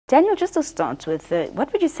Daniel, just to start with,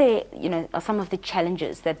 what would you say, are some of the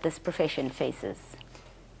challenges that this profession faces?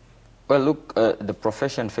 Well, look, the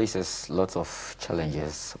profession faces lots of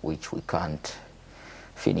challenges which we can't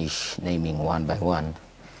finish naming one by one.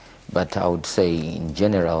 But I would say, in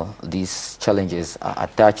general, these challenges are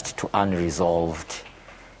attached to unresolved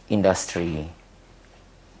industry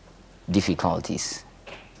difficulties.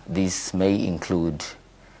 This may include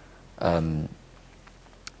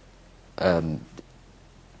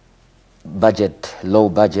low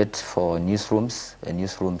budget for newsrooms.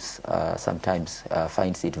 Newsrooms sometimes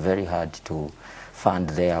finds it very hard to fund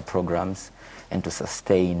their programs and to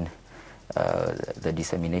sustain the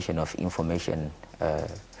dissemination of information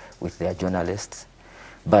with their journalists.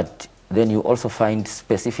 But then you also find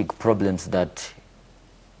specific problems that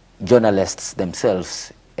journalists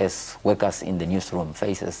themselves as workers in the newsroom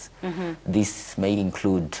faces. Mm-hmm. This may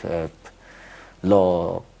include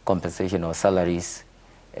low compensation or salaries,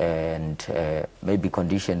 and maybe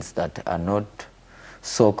conditions that are not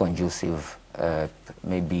so conducive,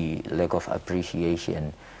 maybe lack of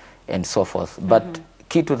appreciation and so forth. Mm-hmm. But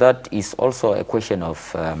key to that is also a question of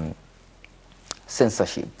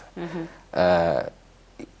censorship. Mm-hmm.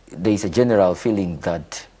 There is a general feeling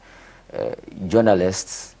that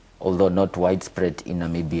journalists, although not widespread in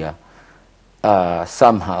Namibia, are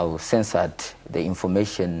somehow censored. The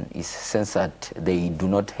information is censored. They do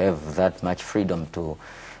not have that much freedom to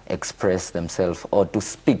express themselves or to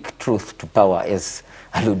speak truth to power, as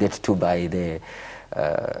alluded to by the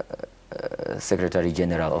Secretary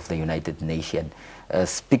General of the United Nations.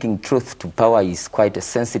 Speaking truth to power is quite a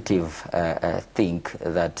sensitive thing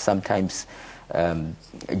that sometimes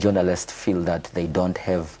journalists feel that they don't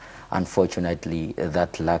have, unfortunately,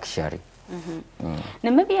 that luxury. Mm-hmm.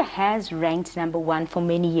 Namibia has ranked #1 for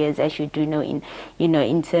many years, as you do know,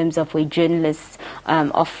 in terms of where journalists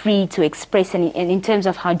are free to express, and in terms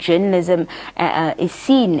of how journalism is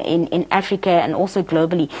seen in Africa and also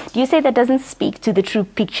globally. Do you say that doesn't speak to the true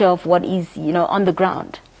picture of what is, on the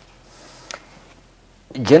ground?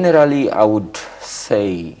 Generally, I would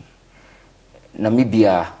say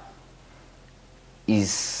Namibia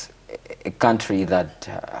is a country that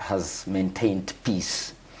has maintained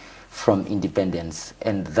peace from independence,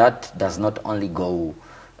 and that does not only go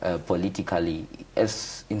politically.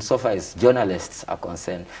 Insofar as journalists are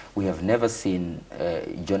concerned, we have never seen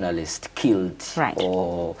journalists killed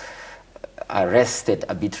or arrested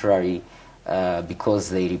arbitrarily because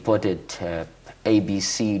they reported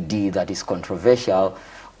ABCD that is controversial,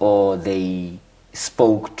 or they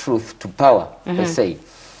spoke truth to power, per se.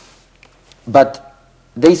 But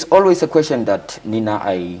there is always a question that, Nina,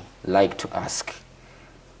 I like to ask.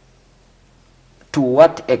 To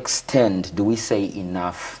what extent do we say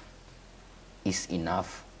enough is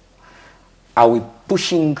enough? Are we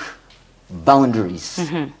pushing boundaries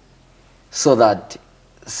so that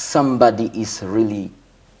somebody is really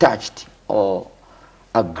touched or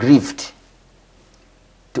aggrieved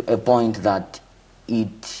to a point that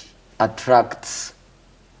it attracts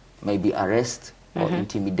maybe arrest or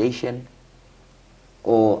intimidation?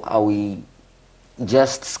 Or are we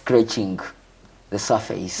just scratching the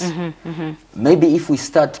surface? Maybe if we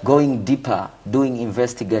start going deeper, doing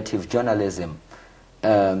investigative journalism,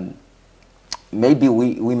 maybe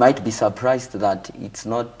we might be surprised that it's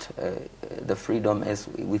not the freedom as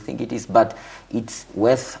we think it is, but it's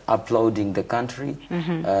worth applauding the country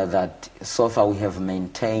that so far we have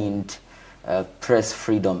maintained press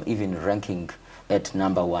freedom, even ranking at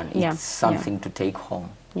 #1. It's something to take home.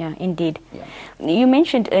 Yeah, indeed. Yeah. You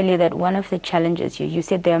mentioned earlier that one of the challenges, you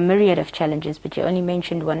said there are a myriad of challenges, but you only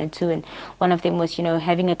mentioned one or two, and one of them was,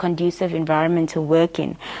 having a conducive environment to work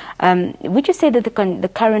in. Would you say that the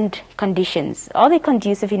current conditions, are they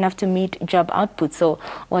conducive enough to meet job outputs, or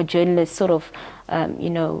are journalists sort of,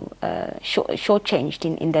 shortchanged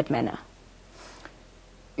in that manner?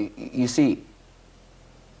 You see,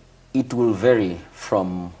 it will vary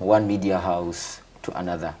from one media house to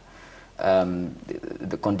another.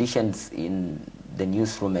 The conditions in the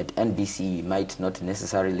newsroom at NBC might not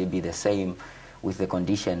necessarily be the same with the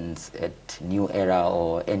conditions at New Era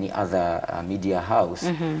or any other media house.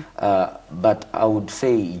 But I would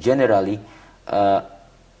say generally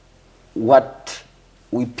what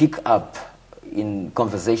we pick up in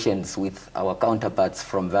conversations with our counterparts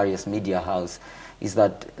from various media houses is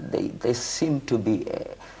that there seem to be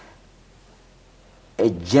a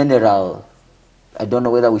general, I don't know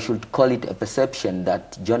whether we should call it a perception,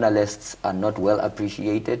 that journalists are not well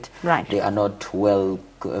appreciated. Right. They are not well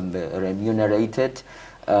remunerated.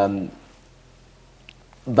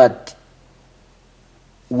 But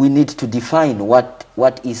we need to define what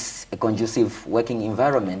is a conducive working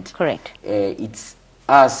environment. Correct. It's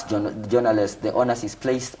us journalists, the onus is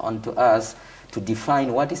placed onto us to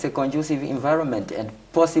define what is a conducive environment and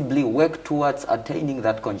possibly work towards attaining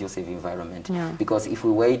that conducive environment. Yeah. Because if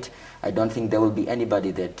we wait, I don't think there will be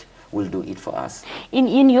anybody that will do it for us.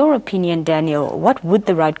 In your opinion, Daniel, what would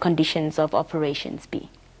the right conditions of operations be?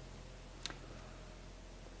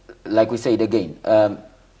 Like we said again,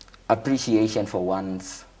 appreciation for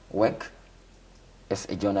one's work as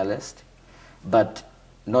a journalist, but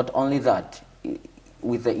not only that,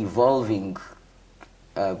 with the evolving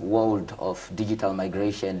world of digital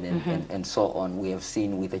migration and so on, we have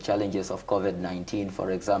seen with the challenges of COVID-19,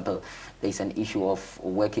 for example, there's an issue of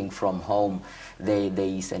working from home. There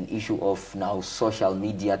is an issue of now social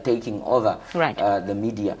media taking over the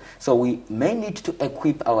media. So we may need to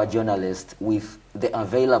equip our journalists with the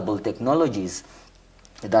available technologies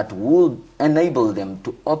that will enable them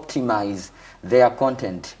to optimize their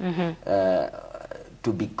content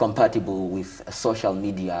to be compatible with social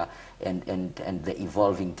media and the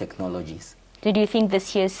evolving technologies. Do you think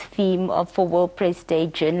this year's theme for World Press Day,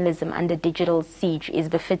 journalism under digital siege, is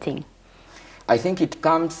befitting? I think it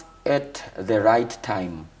comes at the right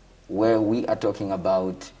time where we are talking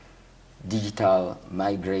about digital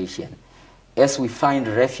migration. As we find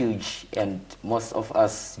refuge, and most of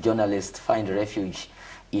us journalists find refuge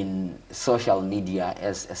in social media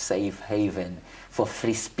as a safe haven for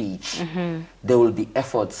free speech, there will be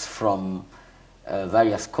efforts from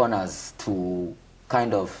various corners to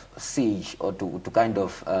kind of siege or to kind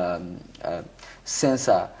of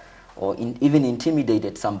censor or even intimidate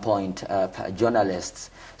at some point journalists.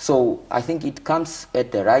 So I think it comes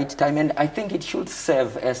at the right time, and I think it should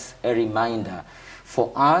serve as a reminder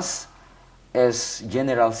for us as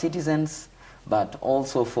general citizens, but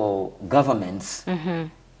also for governments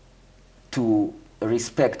to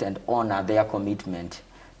respect and honor their commitment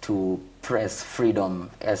to press freedom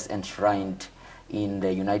as enshrined in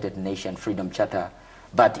the United Nations Freedom Charter.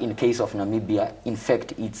 But in case of Namibia, in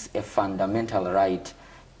fact, it's a fundamental right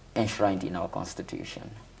enshrined in our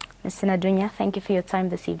Constitution. Mr. Nadunya, thank you for your time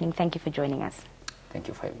this evening. Thank you for joining us. Thank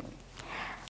you for having me.